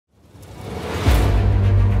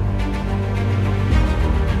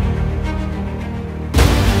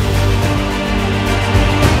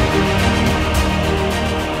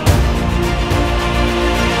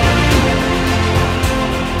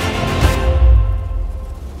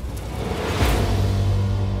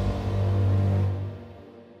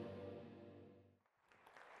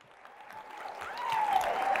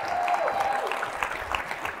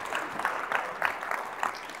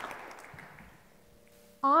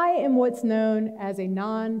I am what's known as a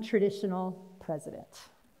non-traditional president.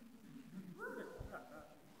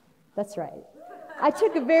 That's right. I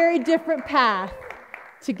took a very different path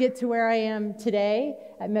to get to where I am today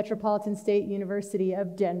at Metropolitan State University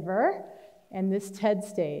of Denver and this TED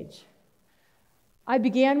stage. I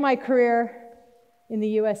began my career in the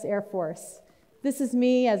U.S. Air Force. This is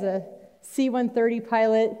me as a C-130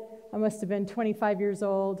 pilot. I must have been 25 years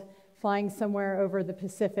old, flying somewhere over the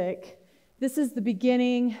Pacific. This is the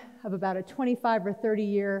beginning of about a 25 or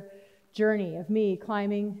 30-year journey of me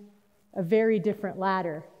climbing a very different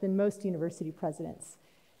ladder than most university presidents.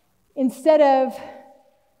 Instead of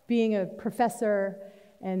being a professor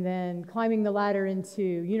and then climbing the ladder into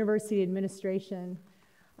university administration,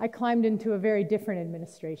 I climbed into a very different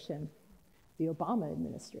administration, the Obama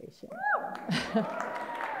administration.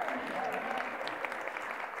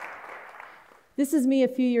 This is me a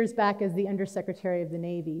few years back as the undersecretary of the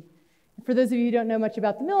Navy. For those of you who don't know much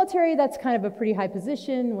about the military, that's kind of a pretty high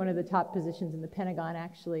position, one of the top positions in the Pentagon,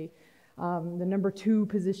 actually. The number 2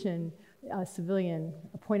 position, civilian,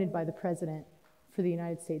 appointed by the president for the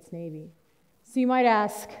United States Navy. So you might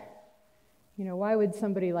ask, why would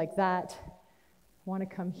somebody like that want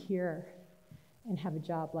to come here and have a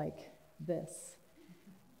job like this?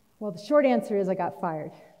 Well, the short answer is I got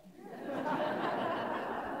fired.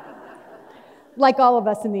 Like all of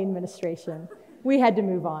us in the administration, we had to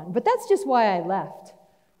move on. But that's just why I left.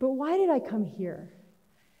 But why did I come here?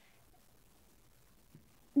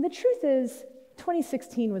 And the truth is,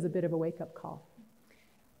 2016 was a bit of a wake-up call.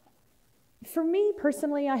 For me,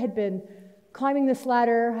 personally, I had been climbing this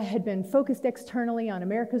ladder. I had been focused externally on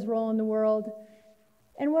America's role in the world.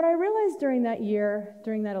 And what I realized during that year,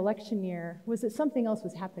 during that election year, was that something else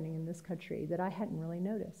was happening in this country that I hadn't really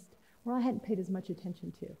noticed, or I hadn't paid as much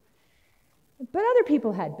attention to. But other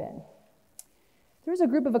people had been. There was a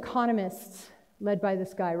group of economists led by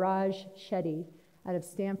this guy, Raj Shetty, out of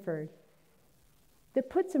Stanford, that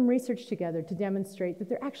put some research together to demonstrate that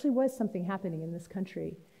there actually was something happening in this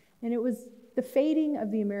country. And it was the fading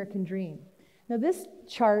of the American dream. Now, this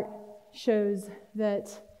chart shows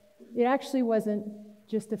that it actually wasn't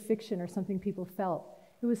just a fiction or something people felt.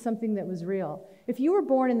 It was something that was real. If you were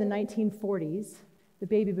born in the 1940s, the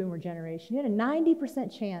baby boomer generation, you had a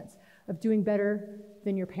 90% chance of doing better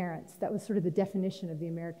than your parents. That was sort of the definition of the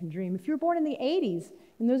American dream. If you were born in the 80s,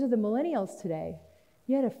 and those are the millennials today,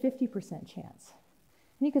 you had a 50% chance.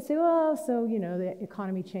 And you could say, well, so, the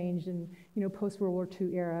economy changed and, post-World War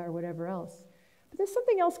II era or whatever else. But there's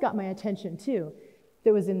something else got my attention, too,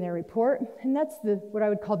 that was in their report, and that's what I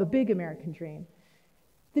would call the big American dream.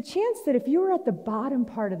 The chance that if you were at the bottom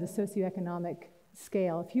part of the socioeconomic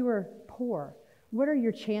scale, if you were poor, what are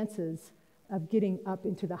your chances of getting up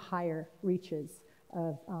into the higher reaches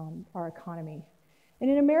of our economy? And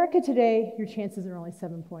in America today, your chances are only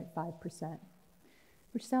 7.5%,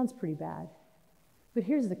 which sounds pretty bad. But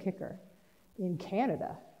here's the kicker. In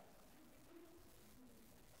Canada,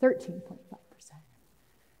 13.5%.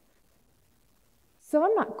 So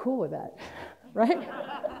I'm not cool with that, right?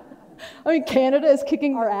 I mean, Canada is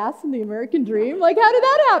kicking our ass in the American dream. Like, how did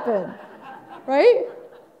that happen, right?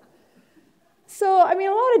 So, a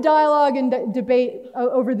lot of dialogue and debate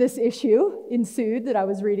over this issue ensued that I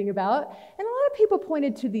was reading about. And a lot of people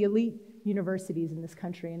pointed to the elite universities in this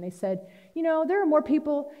country. And they said, there are more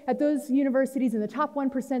people at those universities in the top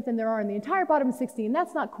 1% than there are in the entire bottom 60, and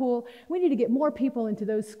that's not cool. We need to get more people into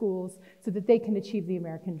those schools so that they can achieve the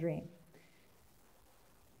American dream.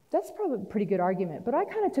 That's probably a pretty good argument, but I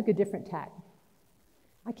kind of took a different tack.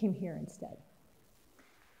 I came here instead.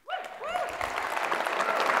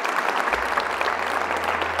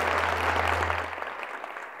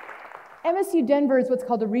 MSU Denver is what's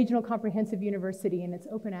called a regional comprehensive university, and it's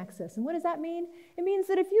open access. And what does that mean? It means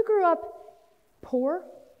that if you grew up poor,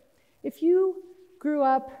 if you grew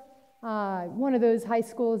up one of those high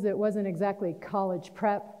schools that wasn't exactly college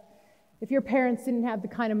prep, if your parents didn't have the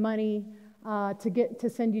kind of money to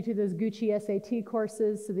send you to those Gucci SAT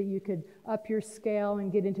courses so that you could up your scale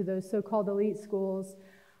and get into those so-called elite schools,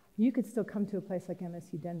 you could still come to a place like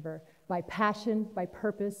MSU Denver by passion, by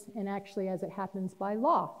purpose, and actually, as it happens, by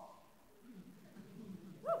law.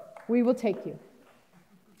 We will take you.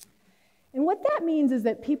 And what that means is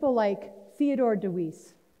that people like Theodore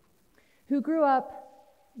DeWeese, who grew up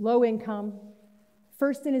low income,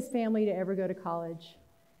 first in his family to ever go to college,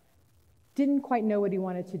 didn't quite know what he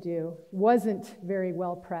wanted to do, wasn't very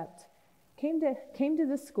well prepped, came to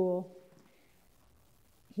this school.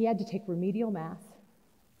 He had to take remedial math.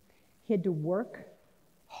 He had to work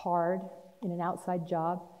hard in an outside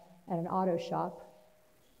job at an auto shop.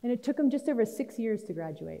 And it took him just over 6 years to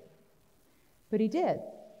graduate. But he did,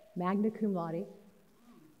 magna cum laude,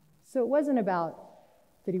 So it wasn't about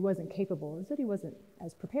that he wasn't capable, it was that he wasn't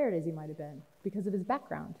as prepared as he might have been because of his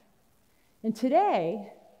background. And today,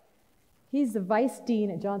 he's the vice dean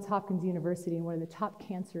at Johns Hopkins University and one of the top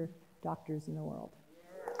cancer doctors in the world.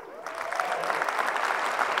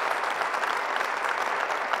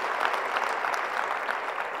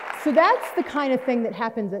 So that's the kind of thing that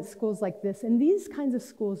happens at schools like this. And these kinds of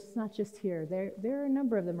schools, it's not just here, there are a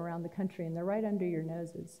number of them around the country, and they're right under your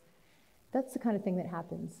noses. That's the kind of thing that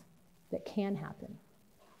happens, that can happen.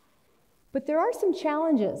 But there are some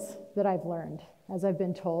challenges that I've learned. As I've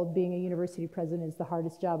been told, being a university president is the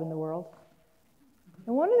hardest job in the world.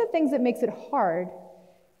 And one of the things that makes it hard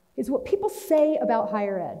is what people say about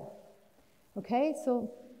higher ed. Okay,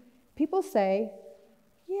 so people say,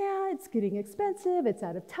 yeah, it's getting expensive, it's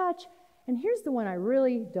out of touch, and here's the one I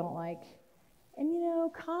really don't like. And you know,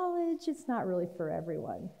 college, it's not really for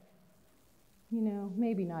everyone. You know,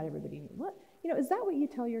 maybe not everybody needs. What? You know, is that what you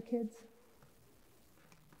tell your kids?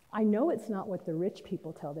 I know it's not what the rich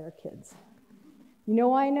people tell their kids. You know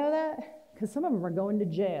why I know that? Because some of them are going to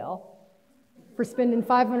jail for spending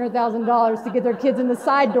 $500,000 to get their kids in the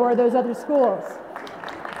side door of those other schools.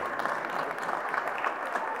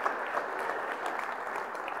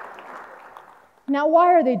 Now,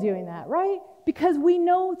 why are they doing that, right? Because we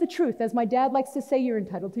know the truth. As my dad likes to say, you're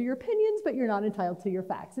entitled to your opinions, but you're not entitled to your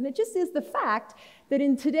facts. And it just is the fact that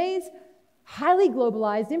in today's highly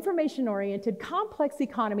globalized, information-oriented, complex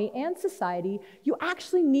economy and society, you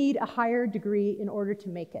actually need a higher degree in order to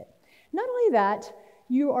make it. Not only that,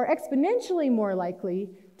 you are exponentially more likely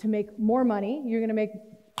to make more money. You're going to make,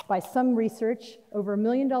 by some research, over $1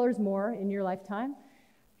 million more in your lifetime.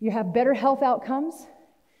 You have better health outcomes.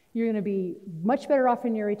 You're going to be much better off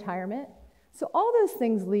in your retirement. So all those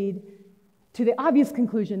things lead to the obvious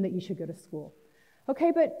conclusion that you should go to school.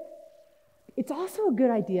 Okay, but it's also a good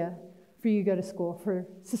idea for you to go to school for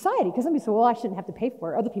society, because some people say, well, I shouldn't have to pay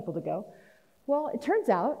for other people to go. Well, it turns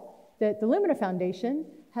out that the Lumina Foundation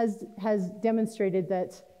has demonstrated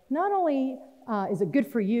that not only is it good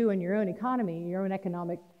for you and your own economy, your own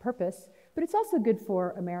economic purpose, but it's also good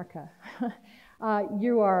for America.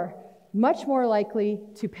 You are much more likely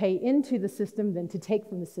to pay into the system than to take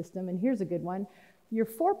from the system. And here's a good one. You're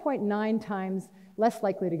 4.9 times less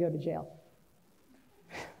likely to go to jail.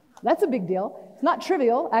 That's a big deal. It's not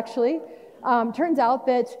trivial, actually. Turns out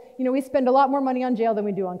that we spend a lot more money on jail than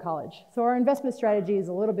we do on college. So our investment strategy is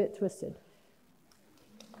a little bit twisted.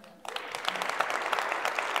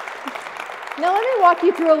 Now let me walk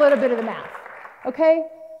you through a little bit of the math, okay?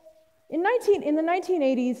 In the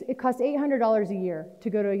 1980s, it cost $800 a year to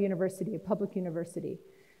go to a university, a public university.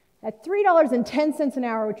 At $3.10 an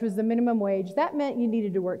hour, which was the minimum wage, that meant you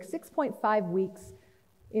needed to work 6.5 weeks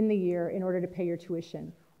in the year in order to pay your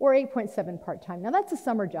tuition, or 8.7 part-time. Now that's a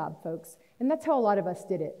summer job, folks, and that's how a lot of us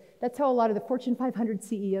did it. That's how a lot of the Fortune 500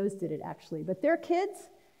 CEOs did it, actually. But their kids,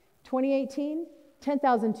 2018,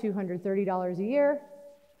 $10,230 a year,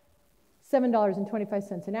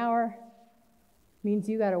 $7.25 an hour, means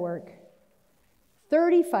you gotta work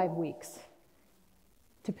 35 weeks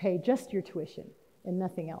to pay just your tuition and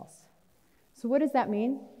nothing else. So what does that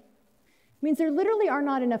mean? It means there literally are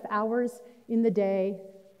not enough hours in the day,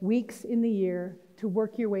 weeks in the year, to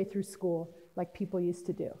work your way through school like people used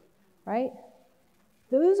to do, right?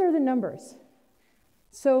 Those are the numbers.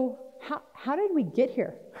 So how did we get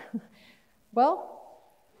here? Well,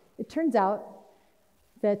 it turns out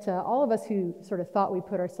that all of us who sort of thought we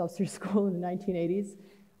put ourselves through school in the 1980s,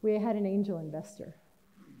 we had an angel investor.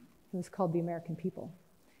 It was called the American people,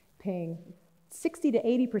 paying 60 to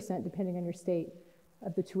 80%, depending on your state,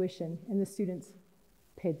 of the tuition, and the students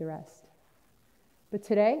paid the rest. But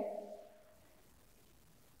today,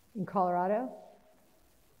 in Colorado,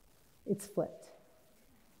 it's flipped.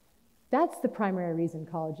 That's the primary reason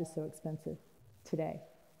college is so expensive today,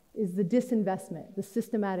 is the disinvestment, the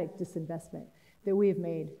systematic disinvestment that we have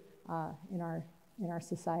made in our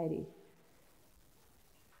society.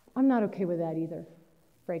 I'm not okay with that either,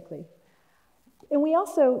 frankly. And we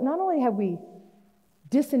also, not only have we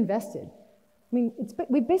disinvested, I mean,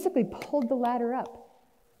 we basically pulled the ladder up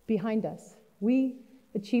behind us. We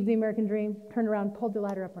achieved the American dream, turned around, pulled the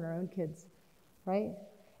ladder up on our own kids, right?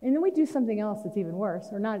 And then we do something else that's even worse,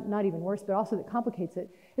 or not even worse, but also that complicates it,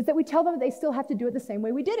 is that we tell them that they still have to do it the same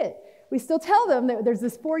way we did it. We still tell them that there's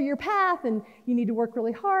this 4-year path and you need to work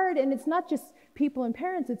really hard, and it's not just people and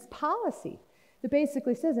parents, it's policy that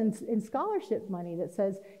basically says, in scholarship money, that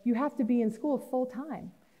says you have to be in school full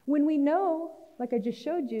time. When we know, like I just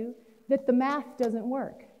showed you, that the math doesn't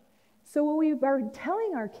work. So what we are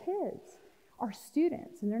telling our kids, our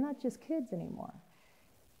students, and they're not just kids anymore,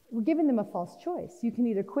 we're giving them a false choice. You can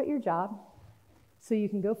either quit your job, so you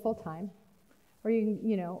can go full-time, or you're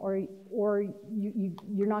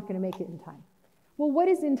not going to make it in time. Well, what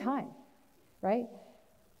is in time, right?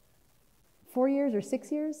 4 years or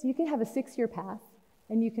 6 years? You can have a 6-year path,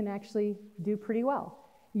 and you can actually do pretty well.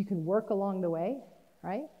 You can work along the way,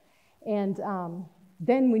 right? And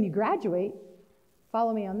then when you graduate,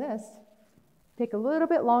 follow me on this, take a little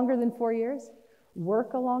bit longer than 4 years,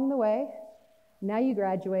 work along the way. Now you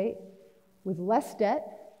graduate with less debt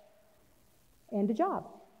and a job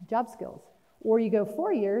skills. Or you go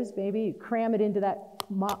 4 years, maybe you cram it into that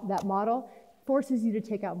model, forces you to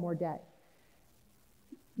take out more debt.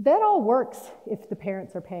 That all works if the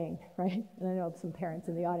parents are paying, right? And I know some parents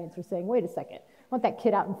in the audience are saying, wait a second, I want that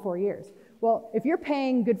kid out in 4 years. Well, if you're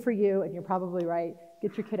paying, good for you, and you're probably right,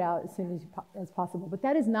 get your kid out as soon as possible. But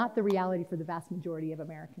that is not the reality for the vast majority of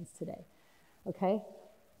Americans today, okay?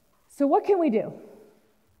 So what can we do?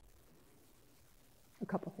 A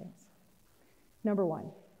couple things. Number one,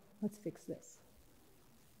 let's fix this,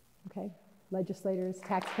 okay? Legislators,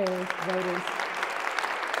 taxpayers, voters.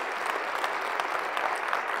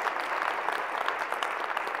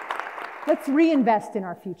 Let's reinvest in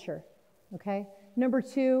our future, okay? Number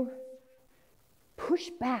two, push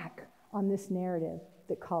back on this narrative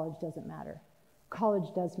that college doesn't matter.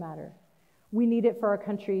 College does matter. We need it for our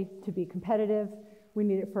country to be competitive. We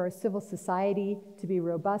need it for our civil society to be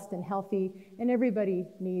robust and healthy. And everybody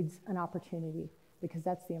needs an opportunity because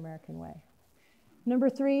that's the American way. Number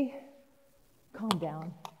three, calm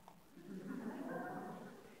down.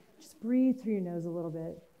 Just breathe through your nose a little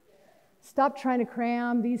bit. Stop trying to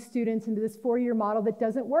cram these students into this 4-year model that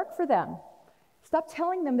doesn't work for them. Stop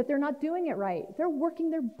telling them that they're not doing it right. They're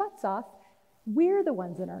working their butts off. We're the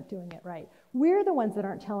ones that aren't doing it right. We're the ones that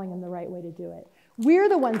aren't telling them the right way to do it. We're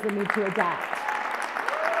the ones that need to adapt.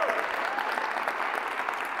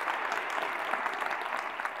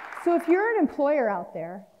 So if you're an employer out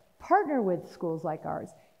there, partner with schools like ours.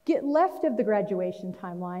 Get left of the graduation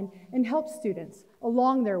timeline and help students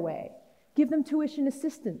along their way. Give them tuition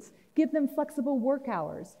assistance. Give them flexible work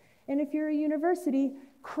hours. And if you're a university,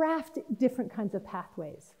 craft different kinds of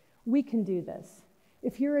pathways. We can do this.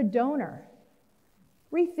 If you're a donor,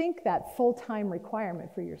 rethink that full-time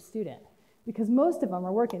requirement for your student, because most of them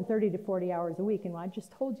are working 30 to 40 hours a week, and I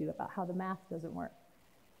just told you about how the math doesn't work.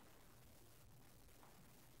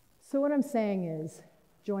 So what I'm saying is,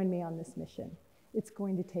 join me on this mission. It's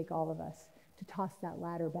going to take all of us to toss that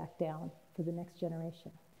ladder back down for the next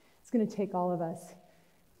generation. It's going to take all of us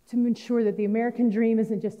to ensure that the American dream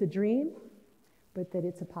isn't just a dream, but that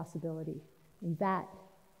it's a possibility. And that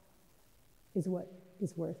is what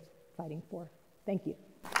is worth fighting for. Thank you.